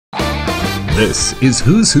This is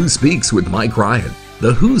Who's Who Speaks with Mike Ryan.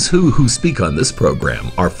 The Who's Who speak on this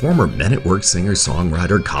program are former Men at Work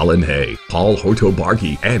singer-songwriter Colin Hay, Paul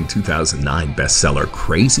Hotobargi, and 2009 bestseller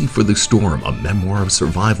Crazy for the Storm, a Memoir of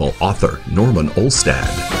Survival author Norman Ollestad.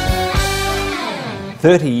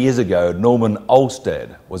 30 years ago, Norman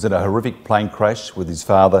Ollestad was in a horrific plane crash with his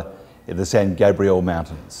father in the San Gabriel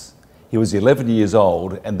Mountains. He was 11 years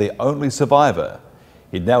old and the only survivor.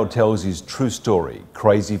 He now tells his true story,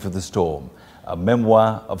 Crazy for the Storm, a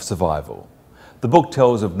memoir of survival. The book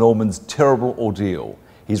tells of Norman's terrible ordeal,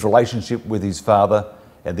 his relationship with his father,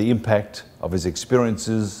 and the impact of his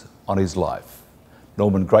experiences on his life.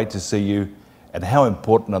 Norman, great to see you. And how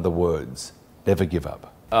important are the words, never give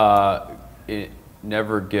up?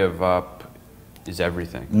 Never give up is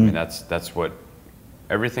everything. I mean, that's what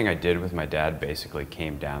everything I did with my dad basically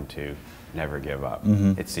came down to. Never give up.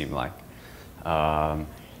 It seemed like.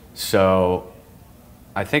 So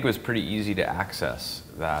I think it was pretty easy to access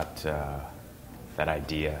that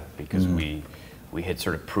idea because we had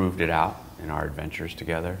sort of proved it out in our adventures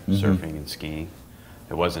together, surfing and skiing.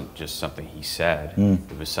 It wasn't just something he said.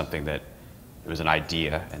 It was something that it was an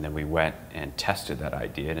idea, and then we went and tested that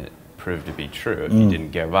idea, and it proved to be true. If you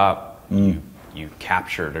didn't give up, you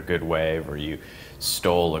captured a good wave, or you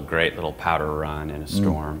stole a great little powder run in a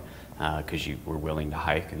storm because you were willing to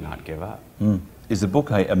hike and not give up. Is the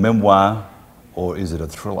book a memoir or is it a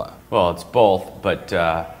thriller? Well, it's both, but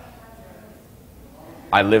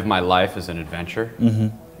I live my life as an adventure.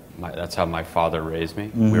 That's how my father raised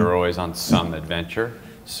me. We were always on some adventure,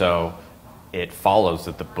 so it follows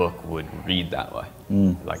that the book would read that way,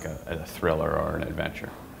 like a thriller or an adventure.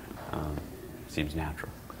 Seems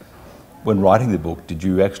natural. When writing the book, did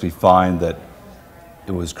you actually find that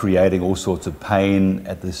it was creating all sorts of pain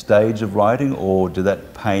at the stage of writing, or did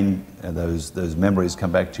that pain and those memories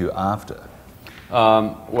come back to you after?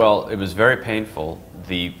 Well, it was very painful.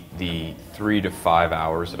 The 3 to 5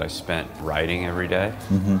 hours that I spent writing every day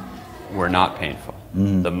were not painful.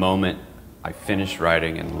 The moment I finished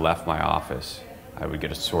writing and left my office, I would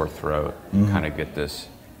get a sore throat, kind of get this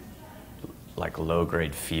like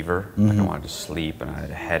low-grade fever. Like I wanted to sleep, and I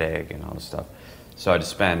had a headache and all this stuff. So I had to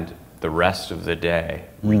spend the rest of the day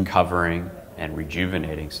recovering and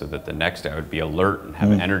rejuvenating so that the next day I would be alert and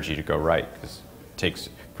have energy to go write. Because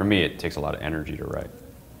for me, it takes a lot of energy to write.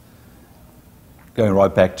 Going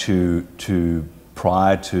right back to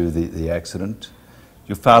prior to the accident,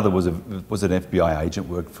 your father was an FBI agent,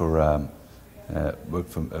 worked for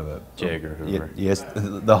Jig or whoever. Yes,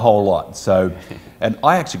 the whole lot. So, and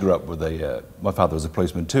I actually grew up with my father was a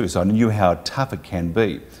policeman too, so I knew how tough it can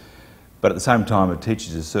be. But at the same time, it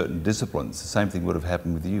teaches you certain disciplines. The same thing would have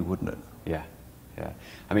happened with you, wouldn't it? Yeah.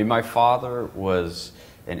 I mean, my father was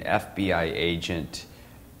an FBI agent,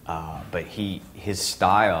 but his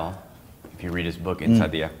style, if you read his book,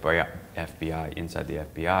 Inside the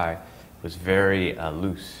FBI, was very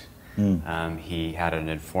loose. He had an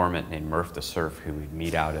informant named Murph the Surf who would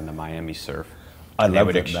meet out in the Miami surf. And they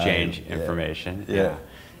would exchange information. Yeah.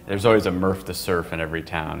 There's always a Murph the Surf in every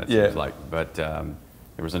town, it seems like. But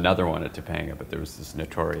there was another one at Topanga, but there was this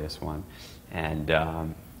notorious one.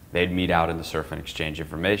 And they'd meet out in the surf and exchange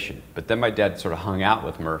information. But then my dad sort of hung out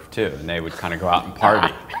with Murph too, and they would kind of go out and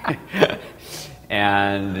party.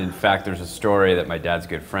 And in fact, there's a story that my dad's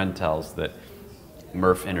good friend tells that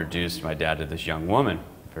Murph introduced my dad to this young woman,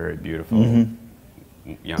 very beautiful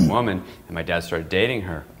young woman, and my dad started dating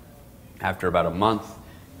her. After about a month,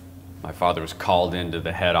 my father was called into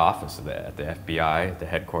the head office at the FBI, the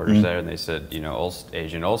headquarters there, and they said, you know,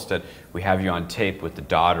 Agent Ollestad, we have you on tape with the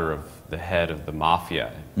daughter of the head of the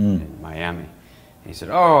mafia in Miami. And he said,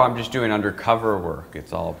 oh, I'm just doing undercover work.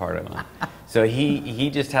 It's all a part of it. So he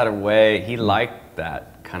just had a way, he liked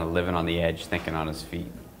that kind of living on the edge, thinking on his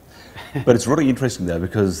feet. But it's really interesting though,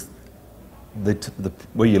 because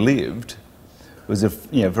where you lived was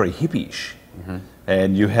very hippie-ish.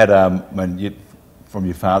 And you had from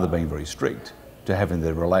your father being very strict to having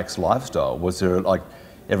the relaxed lifestyle. Was there like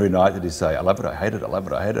every night did he say, I love it, I hate it, I love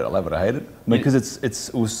it, I hate it, I love it, I hate it? I mean, because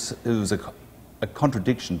it was a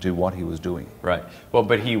contradiction to what he was doing. Right. Well,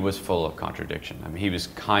 but he was full of contradiction. I mean, he was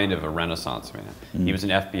kind of a Renaissance man. He was an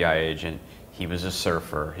FBI agent. He was a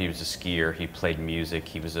surfer. He was a skier. He played music.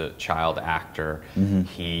 He was a child actor.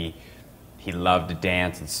 He loved to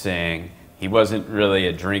dance and sing. He wasn't really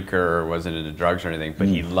a drinker or wasn't into drugs or anything, but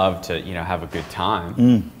he loved to, have a good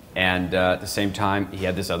time. And at the same time, he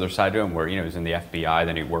had this other side to him where, he was in the FBI,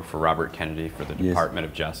 then he worked for Robert Kennedy for the Department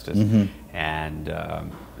of Justice and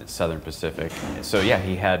Southern Pacific. So yeah,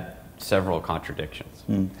 he had several contradictions.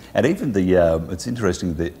 And even it's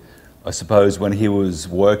interesting that I suppose when he was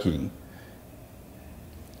working,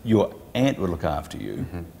 your aunt would look after you,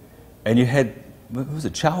 and you had, what was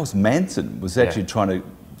it, Charles Manson was actually trying to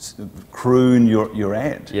croon your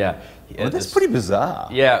aunt. Yeah. Well, that's pretty bizarre.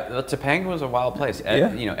 Yeah, Topanga was a wild place.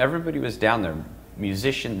 Yeah. You know, everybody was down there.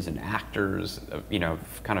 Musicians and actors, you know,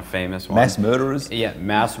 kind of famous ones. Mass murderers? Yeah,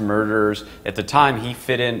 mass murderers. At the time, he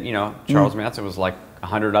fit in, you know, Charles Manson was like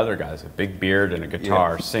 100 other guys, a big beard and a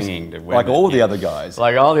guitar, singing to women. Like all the other guys.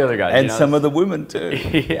 Like all the other guys. And you know, some of the women, too.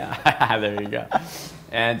 Yeah, there you go.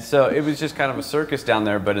 And so it was just kind of a circus down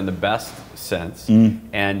there, but in the best sense.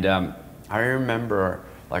 And I remember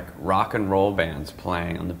like rock and roll bands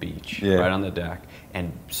playing on the beach, right on the deck,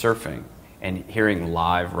 and surfing, and hearing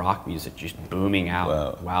live rock music just booming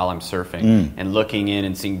out while I'm surfing, and looking in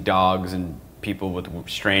and seeing dogs and people with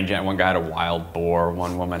strange, one guy had a wild boar,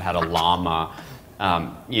 one woman had a llama,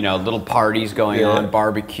 you know, little parties going on,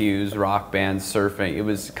 barbecues, rock bands, surfing. It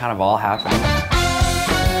was kind of all happening.